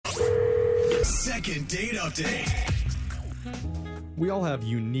Second date update. We all have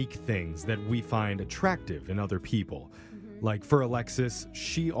unique things that we find attractive in other people. Like for Alexis,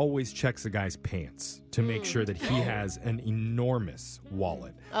 she always checks a guy's pants to make sure that he has an enormous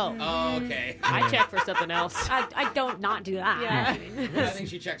wallet. Oh, okay. I check for something else. I don't not do that. Yeah. I think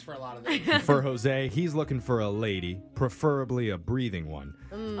she checks for a lot of things. For Jose, he's looking for a lady, preferably a breathing one.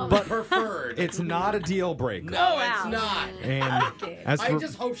 But preferred. It's not a deal breaker. No, wow. it's not. And as I for,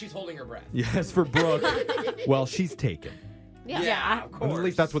 just hope she's holding her breath. as for Brooke, well, she's taken. Yeah, of course. At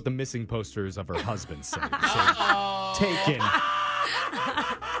least that's what the missing posters of her husband say. So, Uh-oh. taken.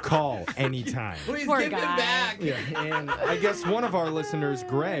 Call anytime. Please Poor give him guy. back. Yeah, and I guess one of our listeners,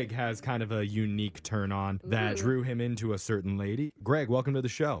 Greg, has kind of a unique turn on that drew him into a certain lady. Greg, welcome to the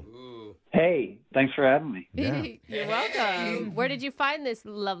show. Ooh. Hey, thanks for having me. Yeah. You're welcome. Where did you find this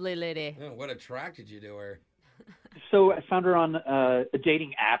lovely lady? Oh, what attracted you to her? So I found her on a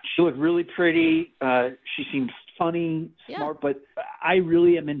dating app. She looked really pretty. She seemed funny, smart, but I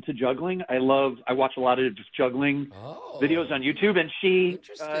really am into juggling. I watch a lot of juggling videos on YouTube, and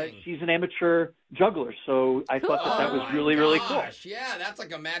she's an amateur juggler. So I thought that was really, really cool. Yeah, that's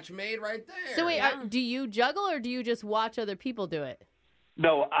like a match made right there. So wait, do you juggle or do you just watch other people do it?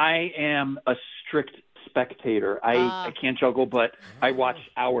 No, I am a strict spectator. I can't juggle, but I watch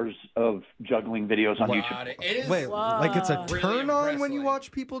hours of juggling videos on YouTube. It is Wait, like it's a really turn on when you impressive.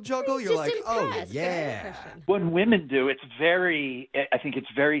 watch people juggle? You're like, oh, yeah. When women do, I think it's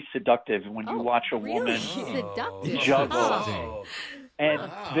very seductive when you watch a woman Seductive. juggle. Oh. And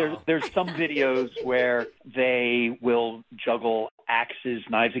Wow. there's some videos where they will juggle axes,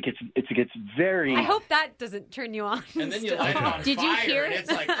 knives. It gets very. I hope that doesn't turn you on. And then you still. light it on Did you fire, hear and it?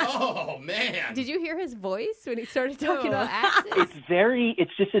 it's like, oh, man. Did you hear his voice when he started talking about axes? It's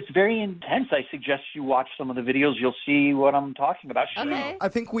very intense. I suggest you watch some of the videos. You'll see what I'm talking about. Okay. I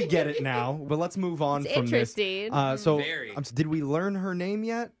think we get it now, but let's move on It's from interesting. this. So, Very. did we learn her name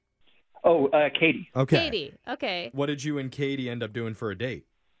yet? Oh, Katie. Okay. Katie. Okay. What did you and Katie end up doing for a date?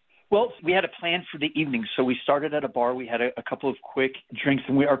 Well, we had a plan for the evening, so we started at a bar. We had a couple of quick drinks,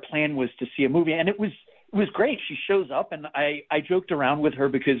 and our plan was to see a movie, and it was great. She shows up, and I joked around with her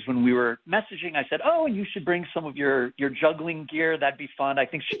because when we were messaging, I said, oh, you should bring some of your juggling gear. That'd be fun. I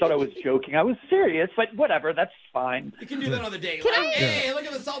think she thought I was joking. I was serious, but whatever. That's fine. You can do that on the date. Can Like, I- hey, look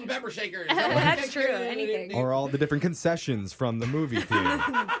at the salt and pepper shakers. That's true, anything. Or all the different concessions from the movie theater?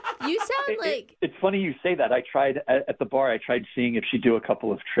 You sound like It's funny you say that. I tried at the bar. I tried seeing if she'd do a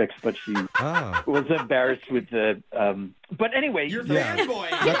couple of tricks, but she Oh. was embarrassed with the. But anyway, You're Yeah. fanboy.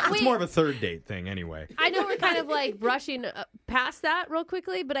 It's wait. more of a third date thing anyway. I know we're kind of like brushing past that real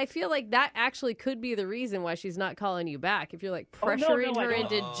quickly, but I feel like that actually could be the reason why she's not calling you back. If you're like Oh, no, pressuring I her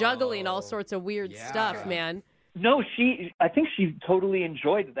don't. into juggling all sorts of weird Yeah. stuff, man. no, I think she totally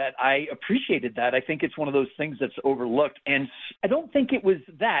enjoyed that. I appreciated that. I think it's one of those things that's overlooked, and I don't think it was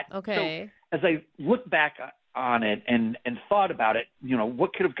that. Okay. So as I look back on it and thought about it,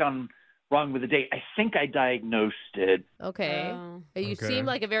 what could have gone wrong with the date? I think I diagnosed it. Okay. Oh. You Okay. seem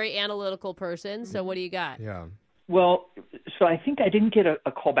like a very analytical person, so what do you got? Yeah. Well, so I think I didn't get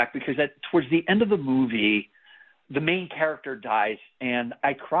a call back because towards the end of the movie, the main character dies, and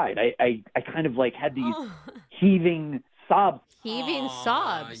I cried. I kind of like had these heaving sobs. Heaving Aw,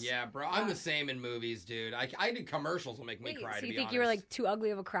 sobs. Yeah, bro. I'm the same in movies, dude. I do commercials will make me Wait, cry, so to you be think honest. you were like too ugly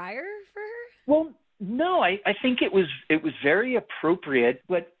of a crier for her? Well, no, I think it was very appropriate,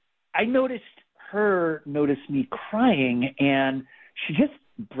 but I noticed her notice me crying, and she just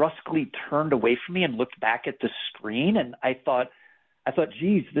brusquely turned away from me and looked back at the screen, and I thought,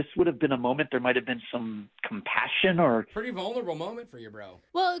 geez, this would have been a moment there might have been some compassion or Pretty vulnerable moment for you, bro.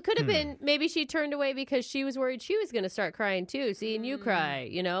 Well, it could have been maybe she turned away because she was worried she was going to start crying too, seeing you cry.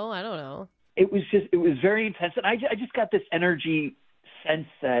 I don't know. it was very intense, and I just got this energy sense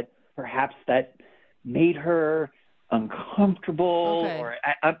that perhaps that made her uncomfortable, Okay. or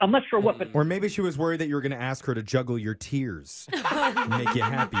I'm not sure what, but Or maybe she was worried that you were going to ask her to juggle your tears and make you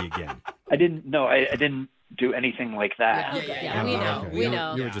happy again. I didn't do anything like that. Yeah, we know. Okay. We You-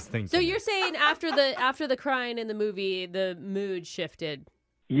 know. You were just thinking. So you're saying after the crying in the movie, the mood shifted.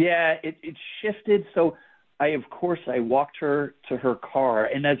 Yeah, it shifted. So I walked her to her car,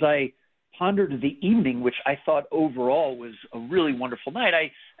 and as I pondered the evening, which I thought overall was a really wonderful night,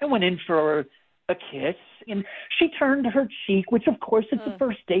 I went in for a kiss, and she turned her cheek, which of course it's the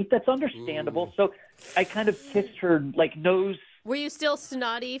first date. That's understandable. Ooh. So I kind of kissed her like nose. Were you still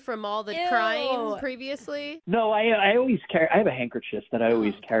snotty from all the Ew. crying previously? No, I always carry. I have a handkerchief that I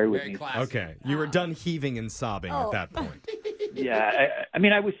always carry with Very me. classic. Okay. You were done heaving and sobbing at that point. Yeah, I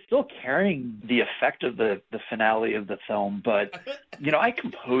mean, I was still carrying the effect of the finale of the film, but, I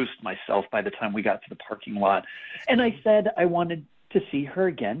composed myself by the time we got to the parking lot. And I said I wanted to see her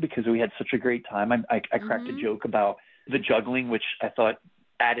again because we had such a great time. I cracked a joke about the juggling, which I thought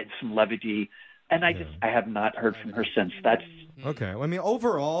added some levity. And I have not heard from her since. That's Okay. Well, I mean,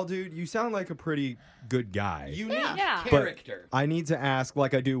 overall, dude, you sound like a pretty good guy. Unique Yeah. character. I need to ask,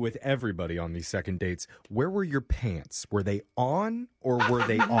 like I do with everybody on these second dates, where were your pants? Were they on or were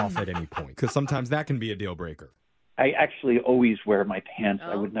they off at any point? Because sometimes that can be a deal breaker. I actually always wear my pants.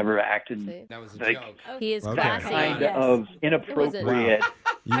 I Oh. would never act in See? That was a Like- joke. He is Okay. classy. kind Yes. of inappropriate.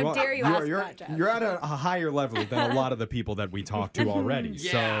 How dare you ask you're, that, Jeff? you're at a higher level than a lot of the people that we talk to already.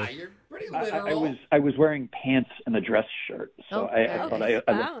 Yeah, So you're pretty I literal. was wearing pants and a dress shirt, so I Okay. thought I looked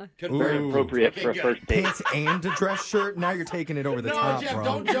Wow. very Ooh. appropriate Okay, for a good. first date. pants and a dress shirt. Now you're taking it over the No, top, Jeff, bro.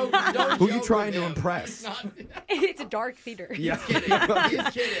 don't joke. Don't Who you joke trying with to him. impress? He's not- It's a dark theater. Yeah. He's kidding. He's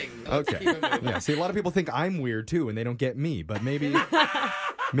kidding. Let's Okay. keep it moving. Yeah. See, a lot of people think I'm weird too, and they don't get me. But maybe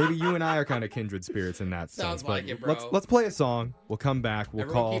you and I are kind of kindred spirits in that Sounds sense. like But it, bro. let's play a song. We'll come back. We'll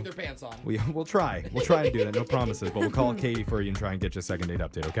Everyone call. keep their pants on. We'll try. We'll try and do that. No promises, but we'll call Katie for you and try and get you a second date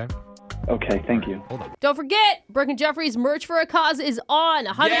update. Okay. Okay, thank you. Hold on. Don't forget, Brooke and Jeffrey's Merch for a Cause is on.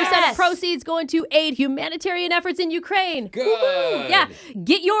 100% Yes! of proceeds going to aid humanitarian efforts in Ukraine. Good. Woohoo! Yeah.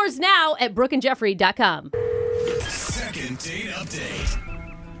 Get yours now at brookeandjeffrey.com. Second date update.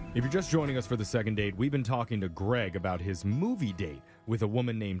 If you're just joining us for the second date, we've been talking to Greg about his movie date with a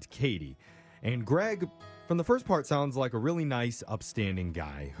woman named Katie. And Greg, from the first part, sounds like a really nice, upstanding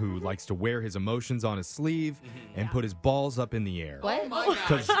guy who likes to wear his emotions on his sleeve and put his balls up in the air. What? Oh my gosh.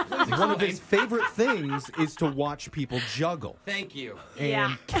 Because Please one of explain. his favorite things is to watch people juggle. Thank you. And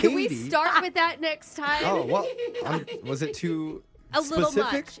Yeah. Katie... Can we start with that next time? Oh, well, was it too a little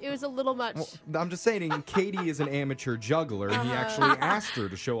specific? much. It was a little much. Well, I'm just saying, Katie is an amateur juggler, and he actually asked her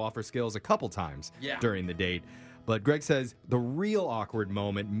to show off her skills a couple times Yeah. during the date. But Greg says the real awkward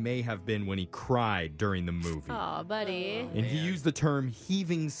moment may have been when he cried during the movie. Aw, buddy. And he used the term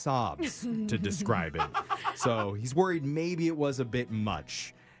heaving sobs to describe it. So he's worried maybe it was a bit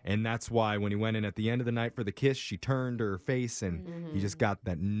much. And that's why when he went in at the end of the night for the kiss, she turned her face and he just got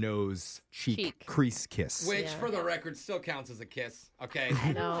that nose cheek crease kiss. Which, Yeah. for the record, still counts as a kiss. Okay.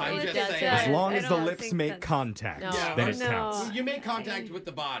 No, I'm it just doesn't. saying. As long I as the don't lips think make that's- contact, No. then it No. counts. You make contact with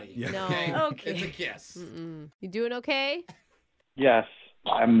the body. Yeah. No. Okay. Okay. It's a kiss. You doing okay? Yes,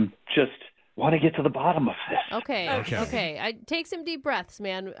 I'm just want to get to the bottom of this. Okay. Okay. I take some deep breaths,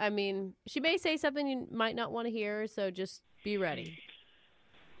 man. I mean, she may say something you might not want to hear, so just be ready.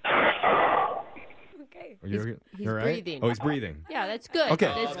 Okay. Are you, He's you all right? breathing. Oh, he's breathing. Yeah, that's good. Okay.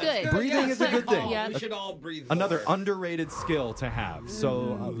 That's Oh, good. Breathing is a good thing. call. Yeah. We should all breathe Another more. underrated skill to have.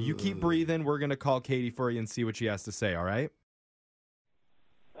 So you keep breathing. We're going to call Katie for you and see what she has to say, all right?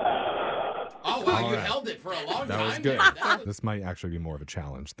 Oh, wow. All You right. held it for a long time. That was good. there. That was- This might actually be more of a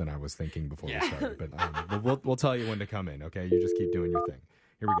challenge than I was thinking before Yeah. we started. But we'll tell you when to come in, okay? You just keep doing your thing.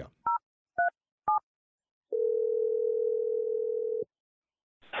 Here we go.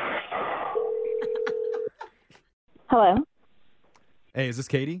 Hello. Hey, is this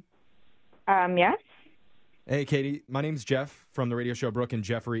Katie? Yes. Hey, Katie. My name's Jeff from the radio show Brooke and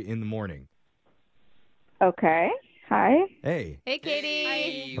Jeffrey in the Morning. Okay. Hi. Hey, Hey, Katie.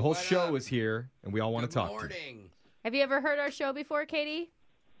 Hey, the whole what show up? is here, and we all want Good to talk to you. morning. Have you ever heard our show before, Katie?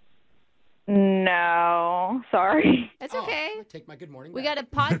 No. Sorry. That's Oh, okay. I take my good morning We back. got a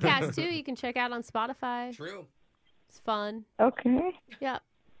podcast too. You can check out on Spotify. True. It's fun. Okay. Yep.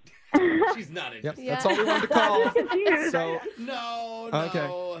 She's not Yep, interested. Yeah. that's all we wanted to call. So, No, okay.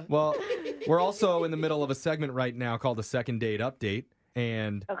 no. Well, we're also in the middle of a segment right now called the Second Date Update.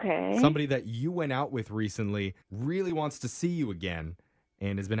 And Okay. somebody that you went out with recently really wants to see you again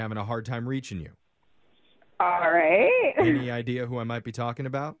and has been having a hard time reaching you. All right. Any idea who I might be talking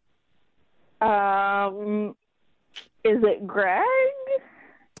about? Is it Greg?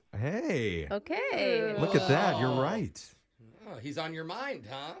 Hey, Okay. look at that. You're Oh. right. Oh, he's on your mind,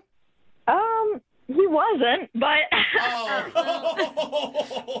 huh? He wasn't, but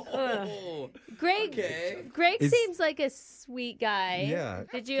Oh. Greg. Okay. Greg Is- seems like a sweet guy. Yeah.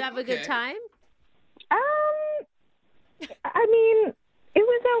 Did you have a good Okay. time? I mean, it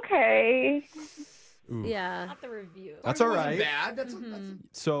was okay. Ooh. Yeah. Not the review. That's I mean, all it wasn't right. Bad. That's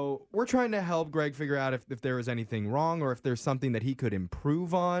So we're trying to help Greg figure out if there was anything wrong or if there's something that he could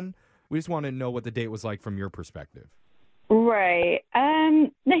improve on. We just want to know what the date was like from your perspective. Right.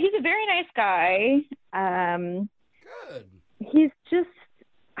 No, he's a very nice guy. good. He's just,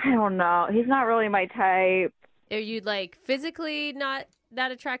 I don't know. He's not really my type. Are you like physically not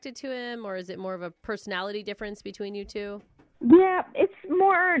that attracted to him, or is it more of a personality difference between you two? Yeah, it's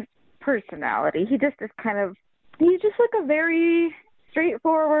more personality. He just is he's just like a very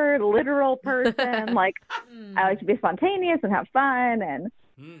straightforward, literal person. Like, I like to be spontaneous and have fun. And,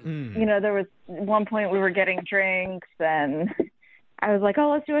 there was one point we were getting drinks and I was like, oh,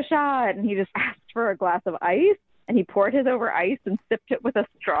 let's do a shot. And he just asked for a glass of ice. And he poured his over ice and sipped it with a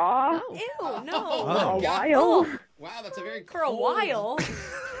straw. Ew, no. Oh, a God. while. Wow, that's a very For a while.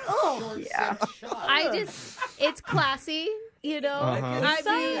 short Yeah. shot. It's classy, Uh-huh.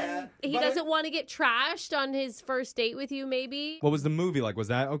 I mean, he doesn't want to get trashed on his first date with you, maybe. What was the movie like? Was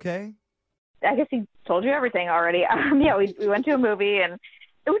that okay? I guess he told you everything already. Yeah, we went to a movie, and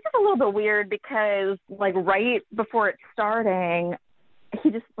it was just a little bit weird because, like, right before it starting, he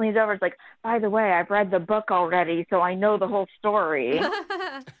just leans over and is like, by the way, I've read the book already, so I know the whole story.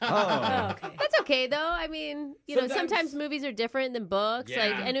 Oh. Okay. That's okay, though. I mean, sometimes movies are different than books.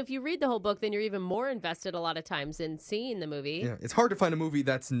 Yeah. And if you read the whole book, then you're even more invested a lot of times in seeing the movie. Yeah, it's hard to find a movie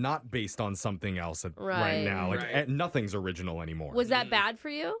that's not based on something else right Right. now. Like Right. nothing's original anymore. Was that bad for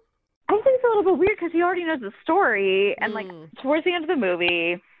you? I think it's a little bit weird because he already knows the story, and, like, towards the end of the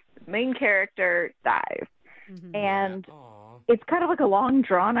movie, the main character dies. And Aw. it's kind of like a long,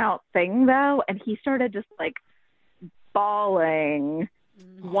 drawn-out thing, though, and he started just, like, bawling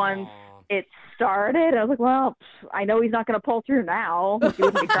once it started. I was like, well, I know he's not going to pull through now. He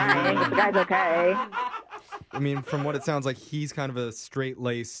wouldn't be crying if the guy's okay. I mean, from what it sounds like, he's kind of a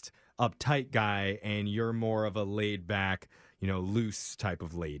straight-laced, uptight guy, and you're more of a laid-back, loose type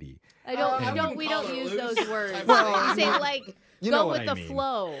of lady. I don't. I we don't. wouldn't We call don't it use loose those words. type of Well, We say like you know go what with I the mean.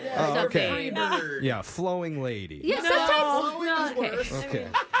 flow or Yeah, something. free bird. Yeah, flowing lady. Yeah, No, sometimes. flowing No, is okay. worse. Okay.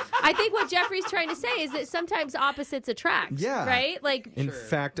 I think what Jeffrey's trying to say is that sometimes opposites attract. Yeah. Right? Like, In Sure.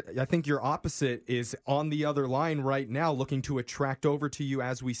 fact, I think your opposite is on the other line right now, looking to attract over to you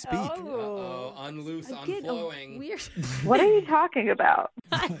as we speak. Uh-oh, unloose, I get a unflowing. weird. What are you talking about?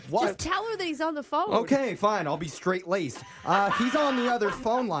 Just tell her that he's on the phone. Okay, fine. I'll be straight-laced. He's on the other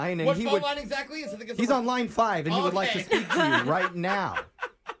phone line, and What he phone would. line exactly? Is it the- He's on line 5, and he would like to Okay. speak to you right now.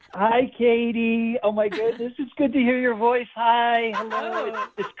 Hi, Katie. Oh, my goodness. It's good to hear your voice. Hi. Hello.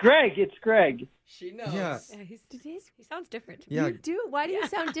 It's Greg. It's Greg. She knows. Yeah. Yeah, he sounds different. Yeah. You do? Why do you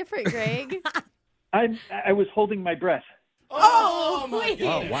sound different, Greg? I was holding my breath. Oh, my Oh,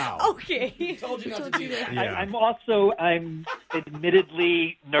 goodness. wow. Okay. Told you not to do that. Yeah. I'm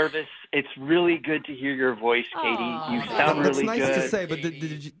admittedly nervous. It's really good to hear your voice, Katie. Aw. You sound That's really nice good. to say, but Katie.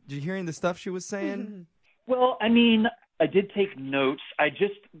 did you hear any of the stuff she was saying? Well, I mean, I did take notes.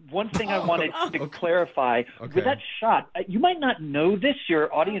 One thing I wanted to clarify Okay. with that shot, you might not know this,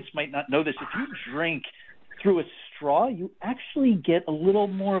 your audience might not know this. If you drink through a straw, you actually get a little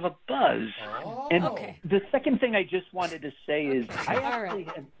more of a buzz. Oh. And Okay. the second thing I just wanted to say is All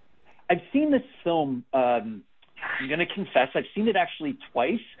I've seen this film, I'm going to confess, I've seen it actually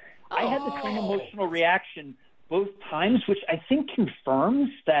twice. I had the same emotional reaction both times, which I think confirms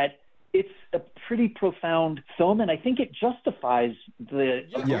that it's a pretty profound film, and I think it justifies the...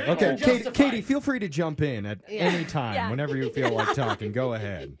 Yeah, You're okay. justified. Katie, feel free to jump in at any time, Yeah. whenever you feel like talking. Go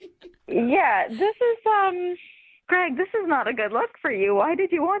ahead. Yeah, this is, Greg, this is not a good look for you. Why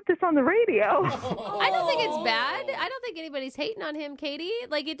did you want this on the radio? I don't think it's bad. I don't think anybody's hating on him, Katie.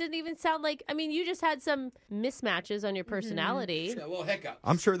 Like, it didn't even sound like. I mean, you just had some mismatches on your personality. A little hiccup.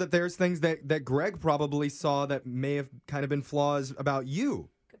 I'm sure that there's things that Greg probably saw that may have kind of been flaws about you.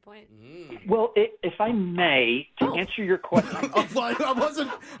 Good point. Well, if I may, to answer your question... I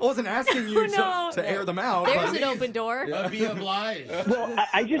wasn't asking you No. to air them out. There's but- an open door. Be obliged. Well,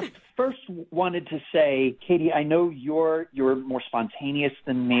 I just first wanted to say, Katie, I know you're more spontaneous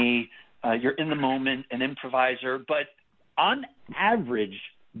than me. You're in the moment, an improviser. But on average,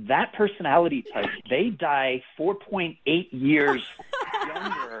 that personality type, they die 4.8 years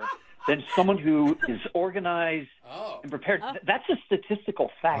younger than someone who is organized and prepared. That's a statistical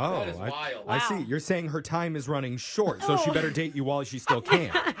fact. Oh, That is wild. I see. You're saying her time is running short, so she better date you while she still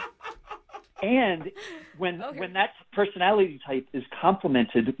can. And when that personality type is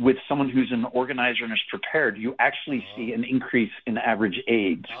complemented with someone who's an organizer and is prepared, you actually see an increase in average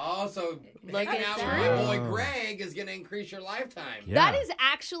age. Oh, so Look hanging at out that. with my boy Greg is going to increase your lifetime. Yeah. That is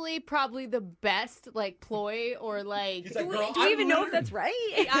actually probably the best, like, ploy or, like. He's like, girl, Do we even know if I'm that's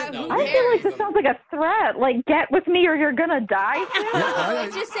right? No. Who I feel like cares? this sounds like a threat. Like, get with me or you're gonna die soon. No,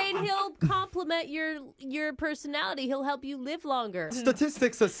 it's just saying he'll complement your personality. He'll help you live longer.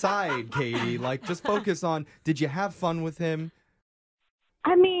 Statistics aside, Katie, like just focus on, did you have fun with him?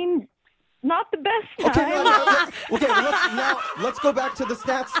 I mean, not the best Okay, time. let's go back to the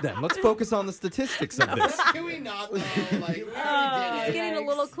stats then. Let's focus on the statistics of this. Can we not, though? Like, we already It's did it. getting a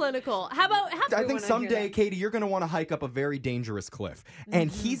little clinical. How about I think someday, Katie, you're going to want to hike up a very dangerous cliff.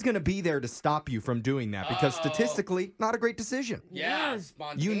 And he's going to be there to stop you from doing that because statistically, not a great decision. Yeah,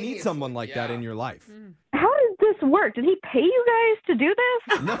 You need someone like that in your life. How does this work? Did he pay you guys to do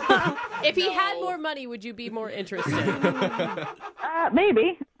this? if he had more money, would you be more interested?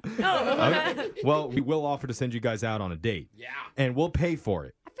 Maybe. Okay. Well, we will offer to send you guys out on a date. Yeah. And we'll pay for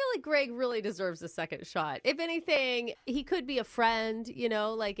it. I feel like Greg really deserves a second shot. If anything, he could be a friend, you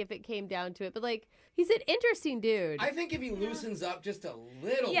know, like if it came down to it. But like, he's an interesting dude. I think if he loosens up just a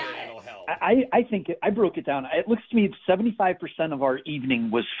little bit, it'll help. I think I broke it down. It looks to me 75% of our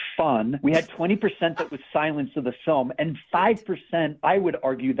evening was fun. We had 20% that was silence of the film, and 5%, I would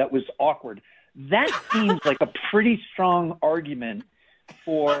argue, that was awkward. That seems like a pretty strong argument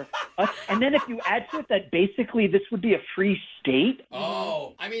for us. And then if you add to it that basically this would be a free state.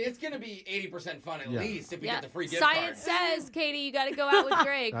 Oh, I mean, it's going to be 80% fun at least if we get the free gift Science card. says, Katie, you got to go out with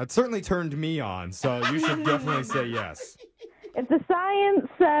Greg. That certainly turned me on, so you should definitely say yes. If the science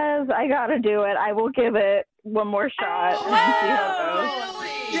says I gotta do it, I will give it one more shot and see how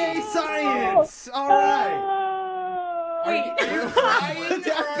it goes. Yay, science! All right. Are you crying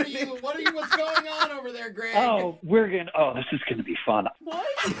or what's going on over there, Greg? This is gonna be fun. What?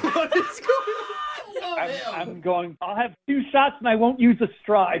 What is going on? I'm going, I'll have 2 shots and I won't use a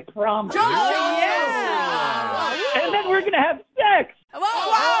straw, I promise. Oh, yeah! And then we're gonna have sex.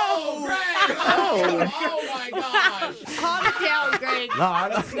 Whoa, Greg! Oh my gosh! Calm it down, Greg.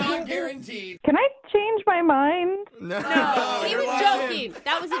 It's not guaranteed. Can I change my mind? No. He was joking.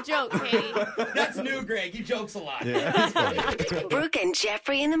 That was a joke, Katie. That's new, Greg. He jokes a lot. Yeah, that's funny. Brooke and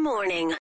Jeffrey in the morning.